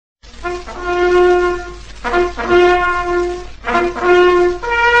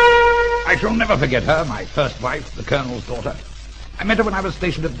shall never forget her, my first wife, the Colonel's daughter. I met her when I was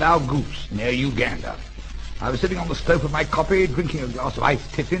stationed at Val Goose, near Uganda. I was sitting on the slope of my koppie, drinking a glass of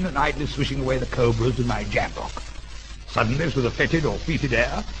iced tiffin and idly swishing away the cobras in my jamrock. Suddenly, through the fetid or fetid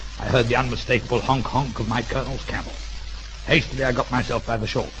air, I heard the unmistakable honk-honk of my Colonel's camel. Hastily, I got myself by the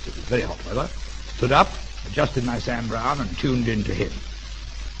shorts. It was very hot weather. Stood up, adjusted my Sam Brown, and tuned in to him.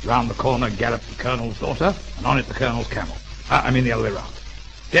 Round the corner galloped the Colonel's daughter, and on it the Colonel's camel. The other way round.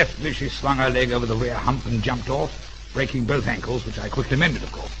 Deftly, she swung her leg over the rear hump and jumped off, breaking both ankles, which I quickly mended,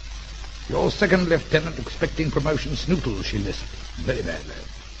 of course. "Your second lieutenant expecting promotion snootles," she lisped, very badly.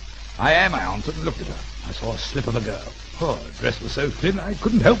 "I am," I answered, and looked at her. I saw a slip of a girl. Oh, her dress was so thin I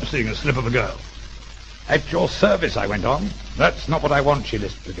couldn't help seeing a slip of a girl. "At your service," I went on. "That's not what I want," she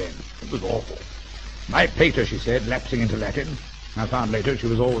lisped again. It was awful. "My pater," she said, lapsing into Latin. I found later she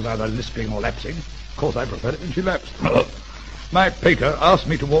was always either lisping or lapsing. Of course, I preferred it when she lapsed. "My pater asked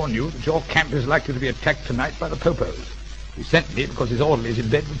me to warn you that your camp is likely to be attacked tonight by the popos. He sent me because his orderly is in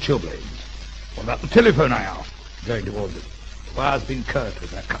bed with chilblains." "What about the telephone?" I asked, going towards it. "The wire's been curt,"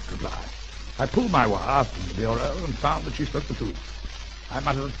 was her cut reply. I pulled my wire from the bureau and found that she spoke the truth. I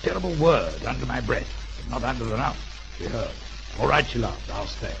muttered a terrible word under my breath, but not under enough. She heard. "All right," she laughed, "I'll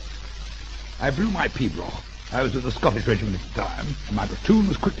stay." I blew my pibroch. I was with the Scottish regiment at the time, and my platoon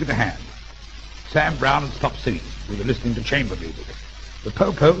was quickly to hand. Sam Brown had stopped singing. We were listening to chamber music. "The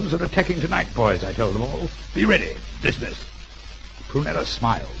popos are attacking tonight, boys," I told them all. "Be ready. Dismiss." Prunella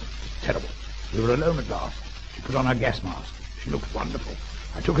smiled. Terrible. We were alone at last. She put on her gas mask. She looked wonderful.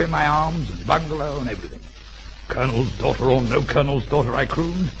 I took her in my arms, and bungalow and everything. "Colonel's daughter or no Colonel's daughter," I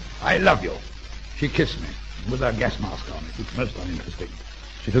crooned, "I love you." She kissed me, with her gas mask on. It was most uninteresting.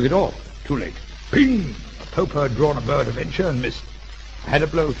 She took it off. Too late. Ping! A popo had drawn a bow at a venture and missed. I had a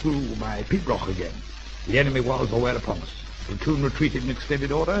blow through my pibroch again. The enemy was or were upon us. The platoon retreated in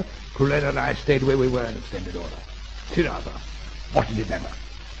extended order. Prunella and I stayed where we were in extended order. Tirava. What did it matter?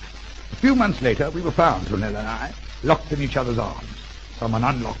 A few months later, we were found, Prunella and I, locked in each other's arms. Someone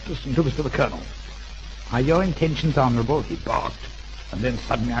unlocked us and took us to the Colonel. "Are your intentions honourable?" he barked, and then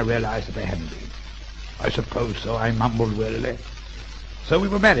suddenly I realised that they hadn't been. "I suppose so," I mumbled wearily. So we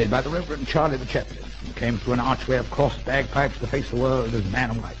were married by the Reverend Charlie the Chaplain, and came through an archway of crossed bagpipes to face the world as man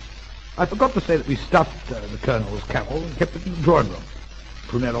and wife. I forgot to say that we stuffed the Colonel's camel and kept it in the drawing room.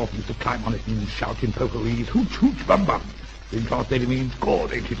 Prunella often used to climb on it and shout in potpourris, "Hooch, hooch, bum, bum." In translated means,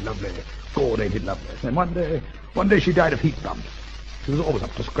 "God, ain't it lovely? God, ain't it lovely?" And one day she died of heat bumps. She was always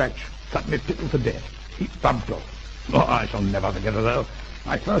up to scratch, suddenly tickled to death. Heat bumped off. Oh, I shall never forget her, though.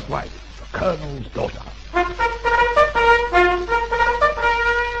 My first wife, the Colonel's daughter.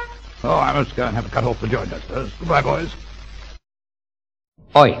 Oh, I must go and have a cut off the joint, I suppose. Goodbye, boys.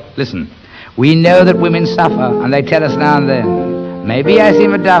 Oi, listen. We know that women suffer, and they tell us now and then. Maybe I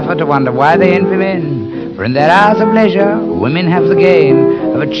seem a duffer to wonder why they envy men. For in their hours of leisure, women have the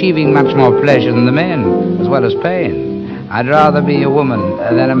gain of achieving much more pleasure than the men, as well as pain. I'd rather be a woman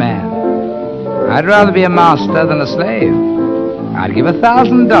than a man. I'd rather be a master than a slave. I'd give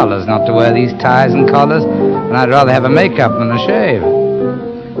 $1,000 not to wear these ties and collars, and I'd rather have a make-up than a shave.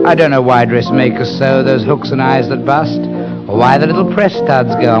 I don't know why dressmakers sew those hooks and eyes that bust, or why the little press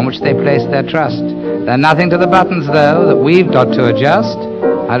studs go on which they place their trust. They're nothing to the buttons, though, that we've got to adjust.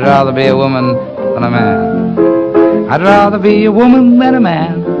 I'd rather be a woman than a man. I'd rather be a woman than a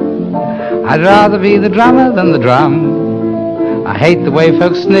man. I'd rather be the drummer than the drum. I hate the way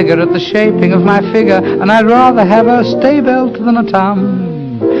folks snigger at the shaping of my figure, and I'd rather have a stay belt than a tom.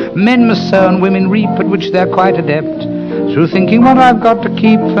 Men must sow and women reap, at which they're quite adept, through thinking what I've got to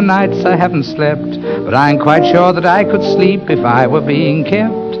keep for nights I haven't slept. But I ain't quite sure that I could sleep if I were being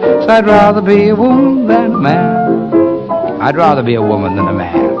kept. So I'd rather be a woman than a man. I'd rather be a woman than a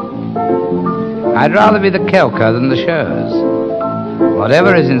man. I'd rather be the kelker than the shows.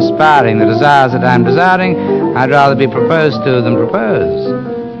 Whatever is inspiring the desires that I'm desiring, I'd rather be proposed to than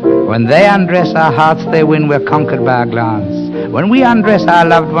propose. When they undress our hearts, they win, we're conquered by a glance. When we undress our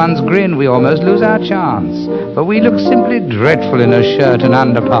loved ones' grin, we almost lose our chance. For we look simply dreadful in a shirt and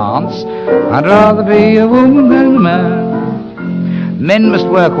underpants. I'd rather be a woman than a man. Men must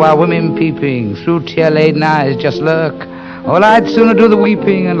work while women peeping through tear-laden eyes just lurk. Well, I'd sooner do the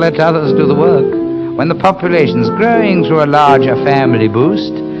weeping and let others do the work. When the population's growing through a larger family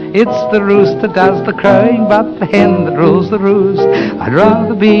boost, it's the roost that does the crowing, but the hen that rules the roost. I'd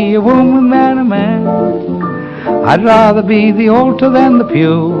rather be a woman than a man. I'd rather be the altar than the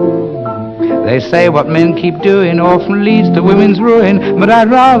pew. They say what men keep doing often leads to women's ruin, but I'd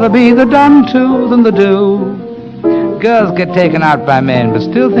rather be the done to than the do. Girls get taken out by men, but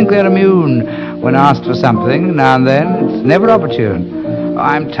still think they're immune when asked for something now and then. It's never opportune.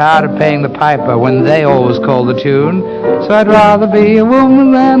 I'm tired of paying the piper when they always call the tune. So I'd rather be a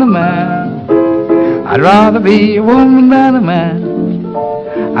woman than a man. I'd rather be a woman than a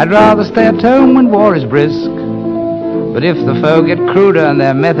man. I'd rather stay at home when war is brisk. But if the foe get cruder and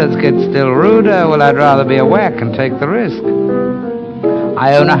their methods get still ruder, well, I'd rather be a whack and take the risk.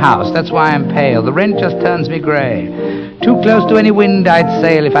 I own a house, that's why I'm pale. The rent just turns me grey. Too close to any wind I'd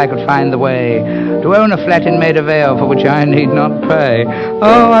sail if I could find the way to own a flat in Maida Vale for which I need not pay.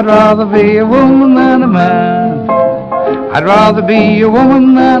 Oh, I'd rather be a woman than a man. I'd rather be a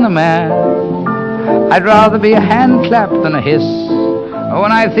woman than a man. I'd rather be a hand clap than a hiss. Oh,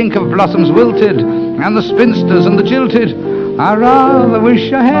 when I think of blossoms wilted and the spinsters and the jilted, I rather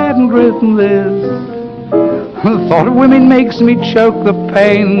wish I hadn't written this. The thought of women makes me choke, the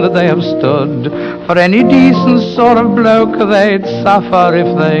pain that they have stood. For any decent sort of bloke, they'd suffer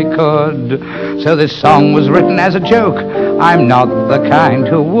if they could. So this song was written as a joke. I'm not the kind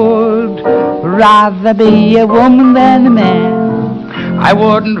who would rather be a woman than a man. I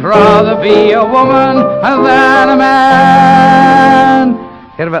wouldn't rather be a woman than a man.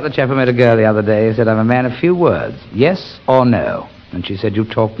 Heard about the chap who met a girl the other day. He said, I'm a man of few words, yes or no. And she said, you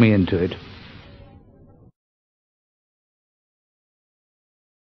talked me into it.